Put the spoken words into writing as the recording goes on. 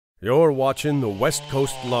You're watching the West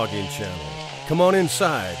Coast Logging Channel. Come on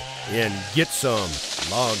inside and get some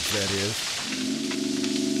logs, that is.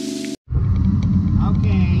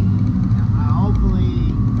 Okay,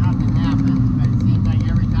 hopefully nothing happens, but it seems like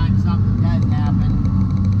every time something does happen,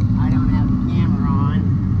 I don't have the camera on.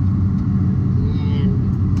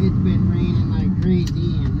 And it's been raining like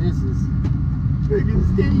crazy, and this is freaking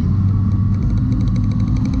steady.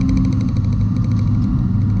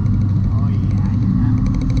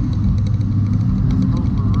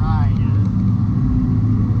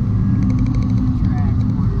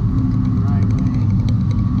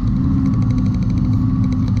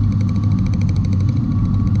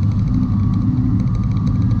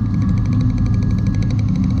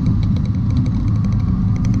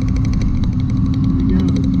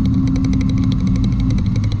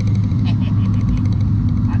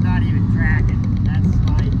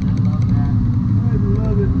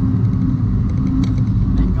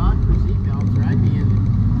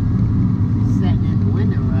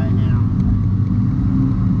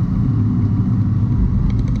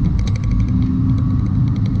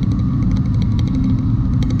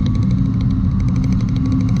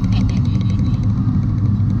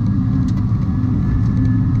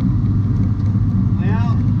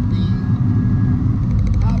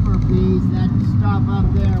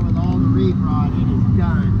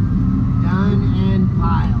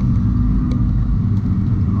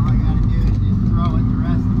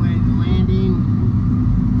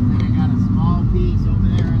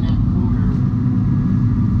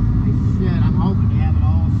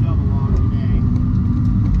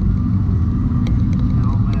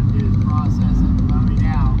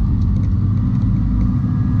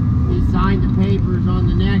 Papers on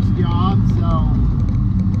the next job, so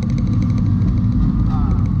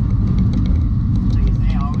like I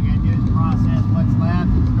say, all we gotta do is process what's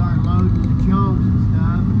left and start loading the chunks and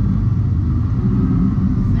stuff.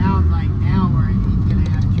 Sounds like now he's gonna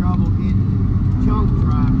have trouble getting chunk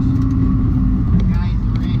trucks. The guys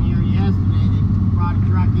that were in here yesterday, they brought a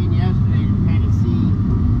truck in yesterday to kind of see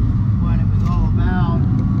what it was all about.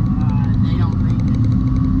 They don't think that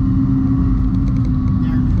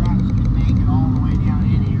their trucks can make it all the way down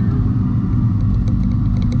in here.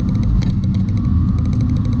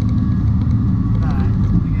 But I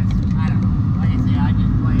guess, I don't know. Like I say, I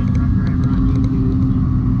just play a truck driver on YouTube.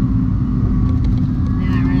 So.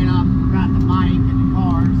 And I ran off and forgot the mic in the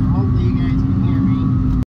car, so hopefully you guys can hear me.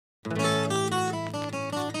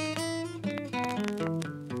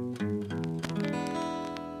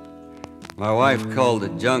 My wife called a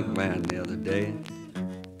junk man the other day.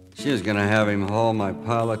 She was gonna have him haul my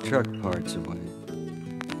pile of truck parts away.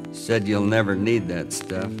 Said you'll never need that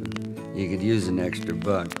stuff, and you could use an extra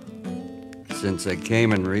buck, since I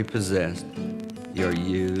came and repossessed your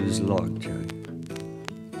used log truck.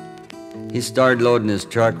 He started loading his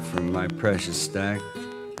truck from my precious stack,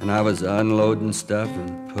 and I was unloading stuff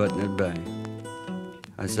and putting it back.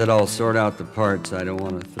 I said I'll sort out the parts I don't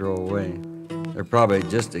want to throw away. They're probably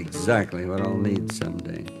just exactly what I'll need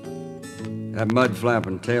someday. That mud flap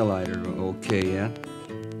and taillight are okay yet,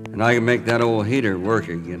 and I can make that old heater work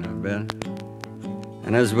again, I bet.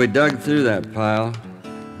 And as we dug through that pile,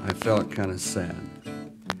 I felt kind of sad.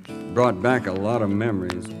 Brought back a lot of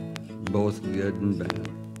memories, both good and bad,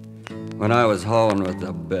 when I was hauling with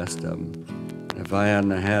the best of them. And if I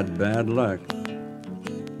hadn't had bad luck,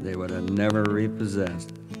 they would have never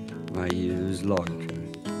repossessed my used log truck.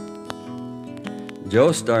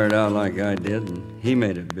 Joe started out like I did, and he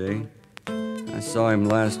made it big. I saw him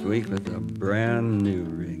last week with a brand new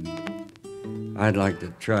rig. I'd like to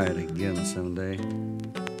try it again someday,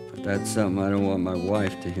 but that's something I don't want my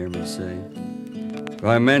wife to hear me say. If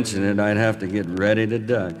I mention it, I'd have to get ready to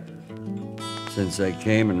duck, since I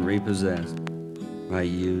came and repossessed my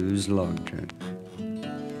used log truck.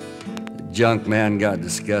 The junk man got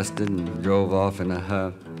disgusted and drove off in a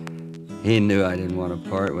huff. He knew I didn't want to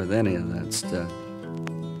part with any of that stuff.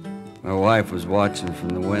 My wife was watching from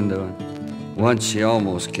the window, and once she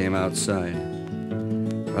almost came outside.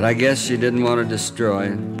 But I guess she didn't want to destroy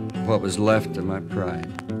what was left of my pride.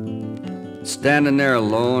 Standing there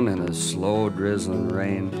alone in a slow drizzling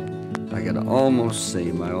rain, I could almost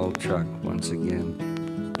see my old truck once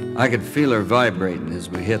again. I could feel her vibrating as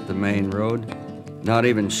we hit the main road, not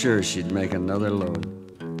even sure she'd make another load.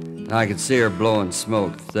 And I could see her blowing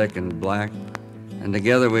smoke thick and black, and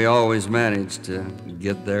together we always managed to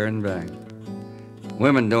get there and back.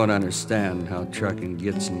 Women don't understand how trucking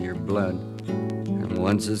gets in your blood, and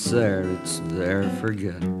once it's there for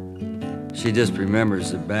good. She just remembers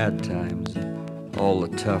the bad times, all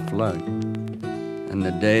the tough luck, and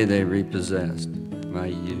the day they repossessed my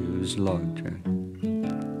used log truck.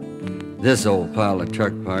 This old pile of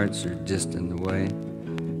truck parts are just in the way,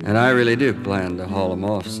 and I really do plan to haul them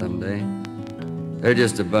off someday. They're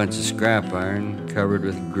just a bunch of scrap iron covered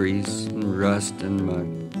with grease and rust and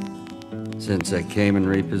mud since I came and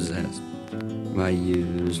repossessed my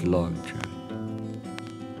used log truck.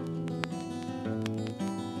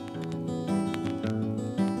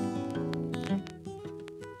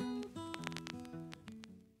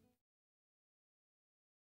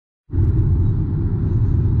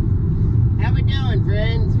 How we doing,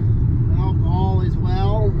 friends? Hope all is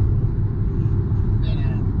well.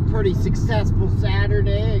 Been a pretty successful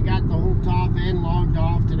Saturday. I got the whole top end logged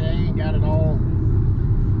off today and got it all.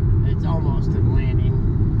 It's almost to the landing.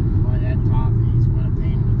 Boy, that top piece, what a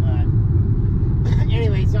pain in the butt.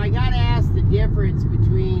 Anyway, so I got to ask the difference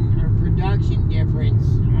between, or production difference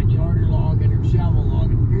on yarder logging or shovel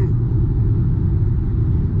logging.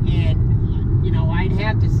 And, you know, I'd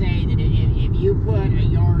have to say that if you put a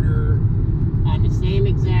yarder on the same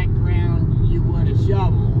exact ground you would a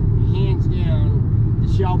shovel, hands down, the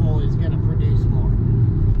shovel is going to produce more.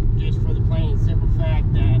 Just for the plain and simple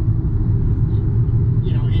fact that,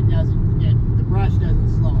 you know, the brush doesn't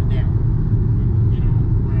slow it down. You know,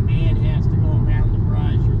 where a man has to go around the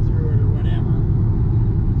brush or through it or whatever.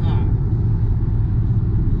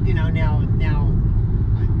 You know, now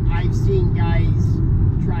I've seen guys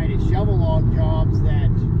try to shovel log jobs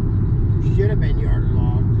that should have been yarder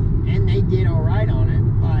logged, and they did all right on it,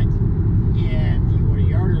 but if you would have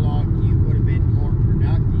yarder logged, you would have been more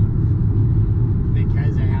productive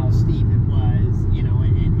because of how steep it was, you know,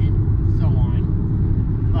 and so on.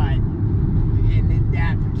 But in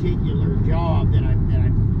that particular job that I'm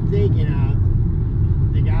thinking of,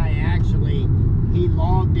 the guy actually, he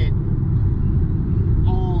logged it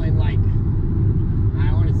all in like,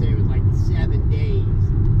 I want to say it was like 7 days,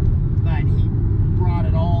 but he brought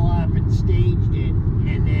it all up and staged it,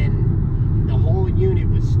 and then the whole unit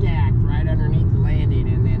was stacked right underneath the landing.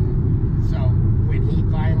 And then so when he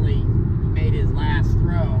finally made his last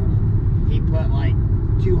throw, he put like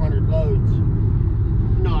 200 loads,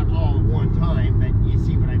 not all at one time, but you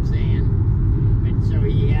see what I'm saying. And so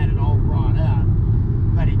he had it all brought up,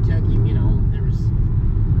 but it took him, you know, there was,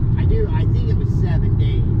 I think it was 7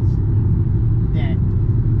 days that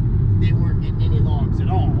they weren't getting any logs at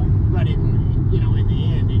all, but in, you know, in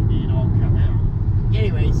the end it all come out.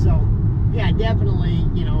 Anyway, so yeah, definitely,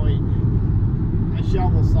 you know, a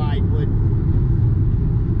shovel side would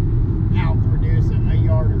outproduce a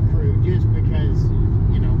yarder crew, just because,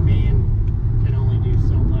 you know, man can only do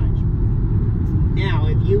so much. Now,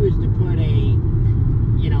 if you was to put a,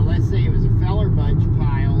 you know, let's say it was a feller bunch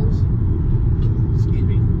piles, excuse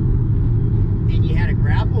me, and you had a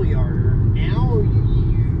grapple yarder, now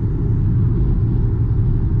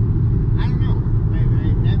I don't know,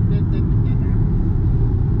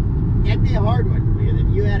 that'd be a hard one, because if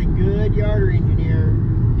you had a good yarder engineer,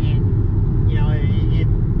 and, you know, if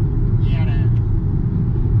you had a,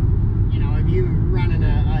 you know, if you were running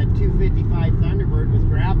a 255 Thunderbird with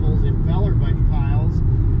grapples and feller bunch piles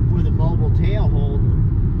with a mobile tail hold,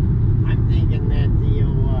 I'm thinking that the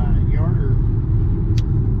yarder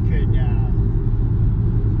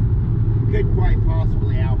could quite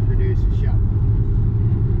possibly outproduce a shovel.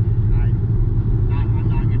 I'm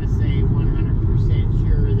not going to say 100%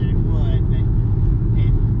 sure that it would, but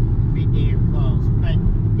it'd be damn close. But,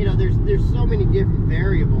 you know, there's so many different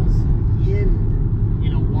variables in, you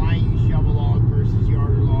know, why you shovel log versus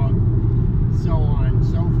yarder log, so on and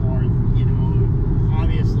so forth. You know,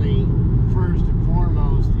 obviously, first and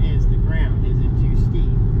foremost is the ground. Is it too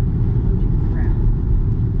steep? Holy crap.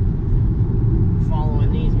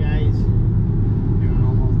 Following these guys doing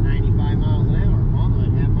almost 95 miles an hour. Mama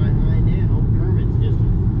would have my hind end. Old Kermit's just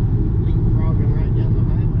leapfrogging right down the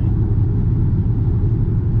highway.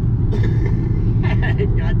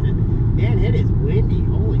 Man, it is windy.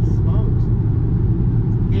 Holy smokes.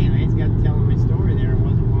 Anyway, it's got to tell my story there. I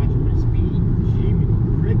wasn't watching my speed. Shaving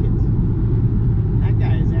crickets. That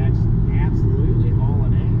guy is absolutely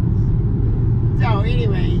hauling ass. So,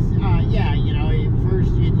 anyways, yeah, you know,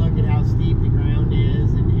 first you'd look at how steep the ground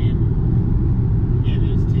is, and if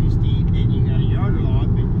it's too steep, then you got a yarder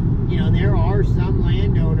log. But, you know, there are some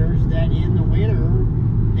landowners that in the winter,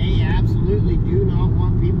 they absolutely do not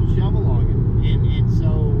want people shovel logging. And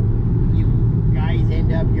so you guys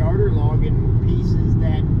end up yarder logging pieces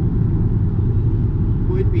that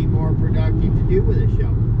would be more productive to do with a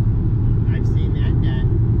shovel. I've seen that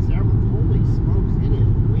done several. Holy smokes, it is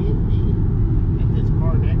windy. And this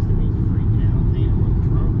car next to me is freaking out, thinking I'm on a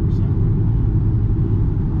trunk or something.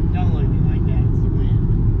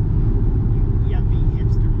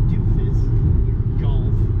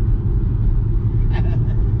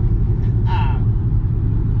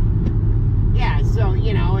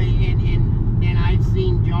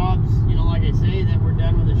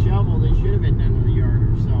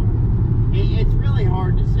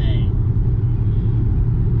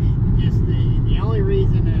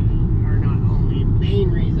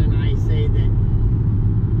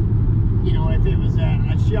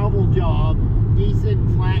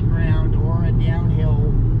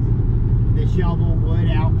 shovel would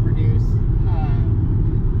outproduce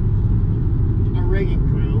a rigging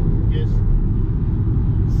crew. Just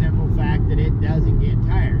simple fact that it doesn't get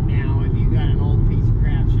tired. Now, if you got an old piece of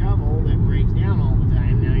crap shovel that breaks down all the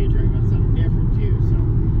time, now you're talking about something different too. So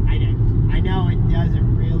I know it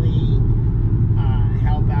doesn't really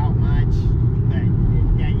help out much, but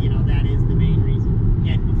that is the main reason.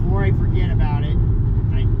 And before I forget about it,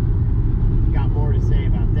 I got more to say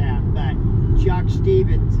about that. But Chuck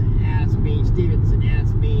Stevenson asked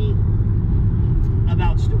me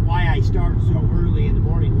about why I start so early in the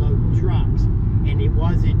morning loading trucks, and it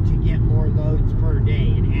wasn't to get more loads per day,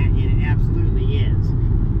 and it absolutely is,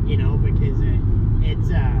 because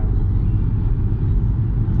it's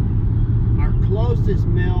our closest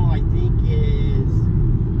mill, I think, is,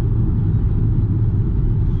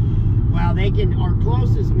 well, our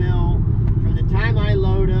closest mill, from the time I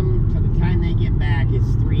load them to the time they get back,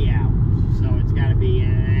 is 3 hours. So it's got to be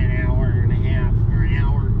an hour and a half or an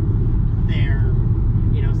hour there,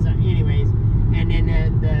 so anyways. And then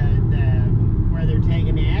the where they're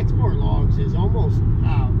taking the export logs is almost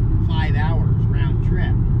 5 hours round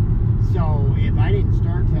trip. So if I didn't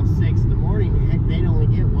start till 6 in the morning, heck, they'd only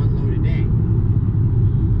get 1 load a day.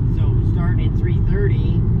 So starting at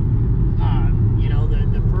 3:30,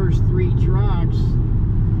 the first 3 trucks,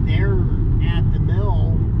 they're at the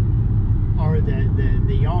mill or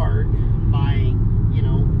the yard by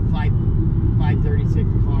 5:30, 6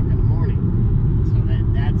 o'clock in the morning. So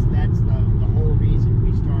that's the whole reason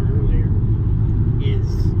we start earlier, is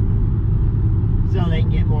so they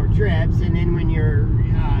can get more trips. And then when you're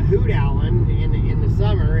hoot owling in the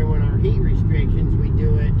summer, and when our heat restrictions, we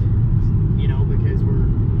do it because we're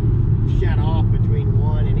shut off between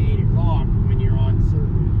 1 and 8 o'clock when you're on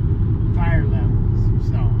certain fire levels.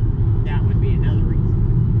 So that would be another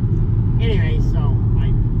reason. Anyway, so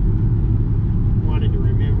I wanted to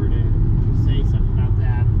remember to say something about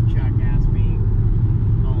that. Chuck asked me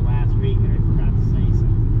last week, and I forgot to say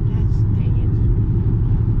something. Gosh dang it.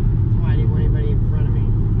 That's why I didn't want anybody in front of me.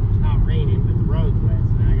 It's not raining, but the road's wet,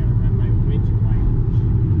 so now I gotta run my windshield wipers.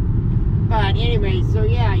 But anyway, so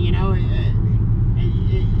yeah,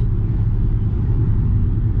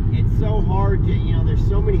 it's so hard to, there's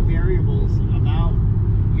so many variables about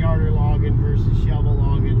yarder logging versus shovel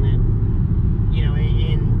logging that,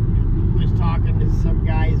 and was talking to some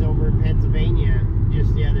guys over in Pennsylvania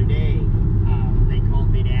just the other day. They called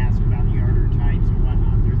me to ask about yarder types and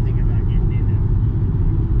whatnot. They're thinking about getting into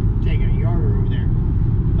taking a yarder over there.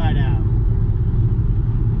 But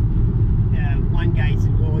one guy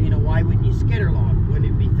said, well, why wouldn't you skitter log? Wouldn't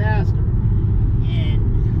it be faster? And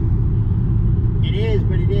it is,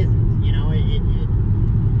 but it isn't.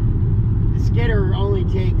 The skidder only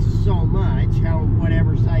takes so much,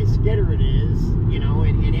 whatever size skidder it is,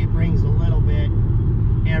 and it brings a little bit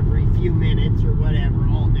every few minutes or whatever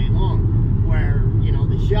all day long. Where,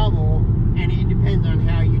 the shovel, and it depends on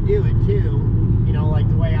how you do it too. Like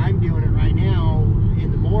the way I'm doing it right now,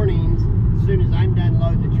 in the mornings, as soon as I'm done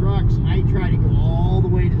loading the trucks, I try to go all the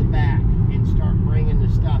way to the back and start bringing the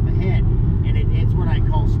stuff ahead. And it's what I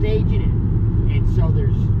call staging it. And so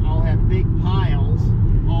I'll have big piles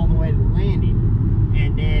all the way to the landing.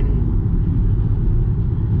 And then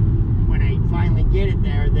when I finally get it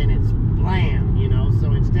there, then it's blam,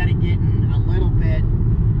 So instead of getting a little bit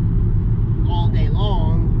all day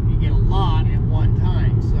long, you get a lot at one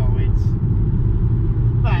time. So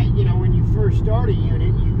but when you first start a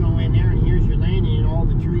unit, you go in there and here's your landing, and all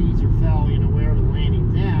the trees are fell, wherever the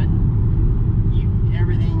landing's at.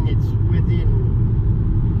 Everything that's within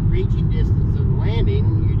reaching distance of the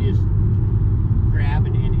landing, you just grab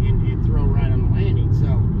and throw right on the landing.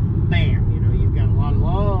 So, bam, you've got a lot of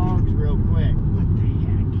logs real quick. What the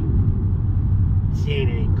heck? Seen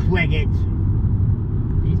any crickets?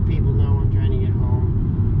 These people know I'm trying to get home.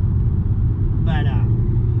 But,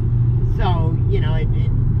 so,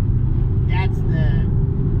 that's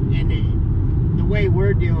the way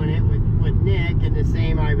we're doing it with Nick, and the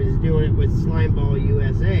same I was doing it with Slimeball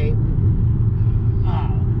USA.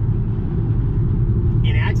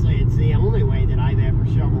 And actually, it's the only way that I've ever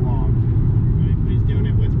shovel logged. I was doing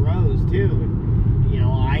it with Rose too. And,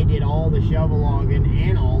 I did all the shovel logging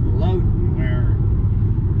and all the loading, where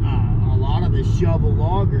a lot of the shovel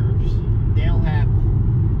loggers, they'll have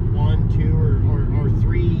 1, 2, or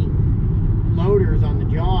 3 loaders on the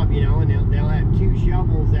job, and they'll have 2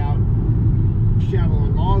 shovels out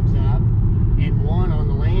shoveling logs up, and 1 on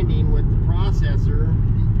the landing with the processor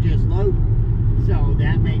just loading. So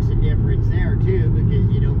that makes a difference there too, because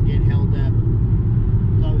you don't get held up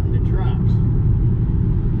loading the trucks,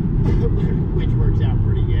 which works out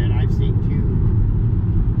pretty good. I've seen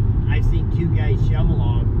two guys shovel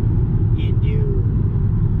log and do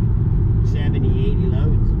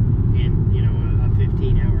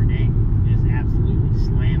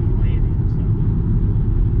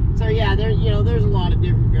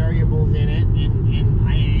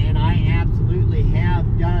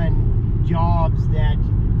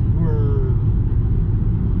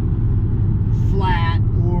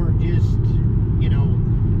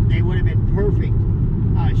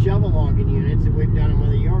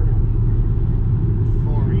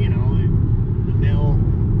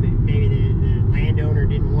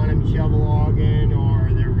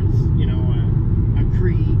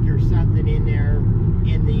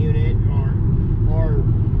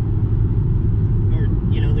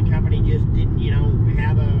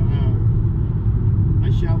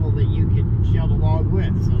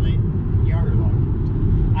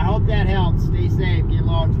Stay safe. Get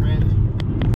logs, friends.